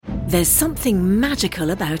There's something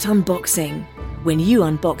magical about unboxing. When you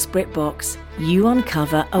unbox BritBox, you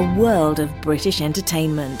uncover a world of British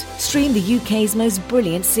entertainment. Stream the UK's most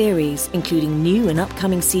brilliant series, including new and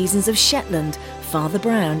upcoming seasons of Shetland, Father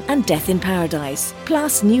Brown and Death in Paradise.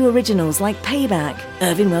 Plus new originals like Payback,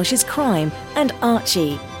 Irving Welsh's Crime and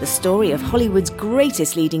Archie, the story of Hollywood's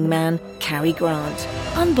greatest leading man, Cary Grant.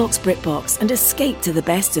 Unbox BritBox and escape to the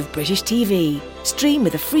best of British TV. Stream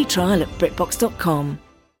with a free trial at BritBox.com.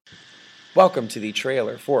 Welcome to the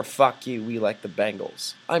trailer for Fuck You, We Like the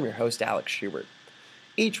Bengals. I'm your host, Alex Schubert.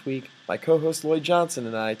 Each week, my co-host Lloyd Johnson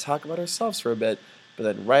and I talk about ourselves for a bit, but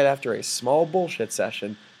then right after a small bullshit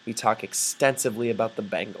session, we talk extensively about the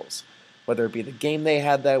Bengals. Whether it be the game they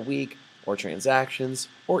had that week, or transactions,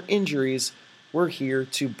 or injuries, we're here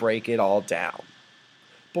to break it all down.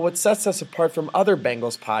 But what sets us apart from other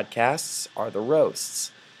Bengals podcasts are the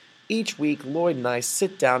roasts. Each week, Lloyd and I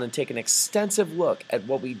sit down and take an extensive look at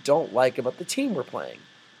what we don't like about the team we're playing.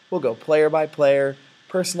 We'll go player by player,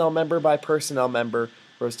 personnel member by personnel member,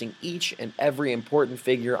 roasting each and every important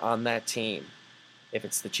figure on that team. If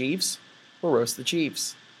it's the Chiefs, we'll roast the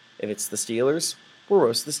Chiefs. If it's the Steelers, we'll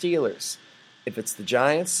roast the Steelers. If it's the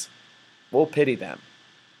Giants, we'll pity them.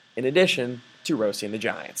 In addition to roasting the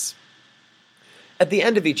Giants. At the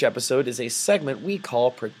end of each episode is a segment we call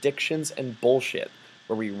Predictions and Bullshit,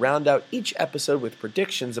 where we round out each episode with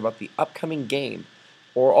predictions about the upcoming game,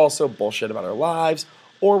 or also bullshit about our lives,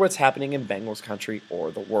 or what's happening in Bengals country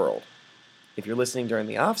or the world. If you're listening during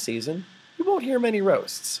the off-season, you won't hear many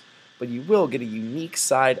roasts, but you will get a unique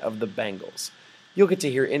side of the Bengals. You'll get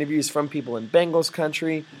to hear interviews from people in Bengals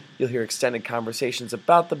country, you'll hear extended conversations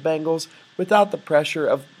about the Bengals without the pressure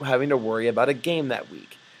of having to worry about a game that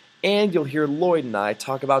week, and you'll hear Lloyd and I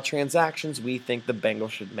talk about transactions we think the Bengals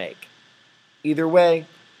should make. Either way,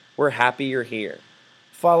 we're happy you're here.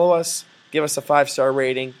 Follow us, give us a 5-star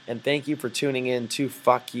rating, and thank you for tuning in to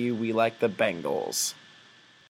Fuck You, We Like the Bengals.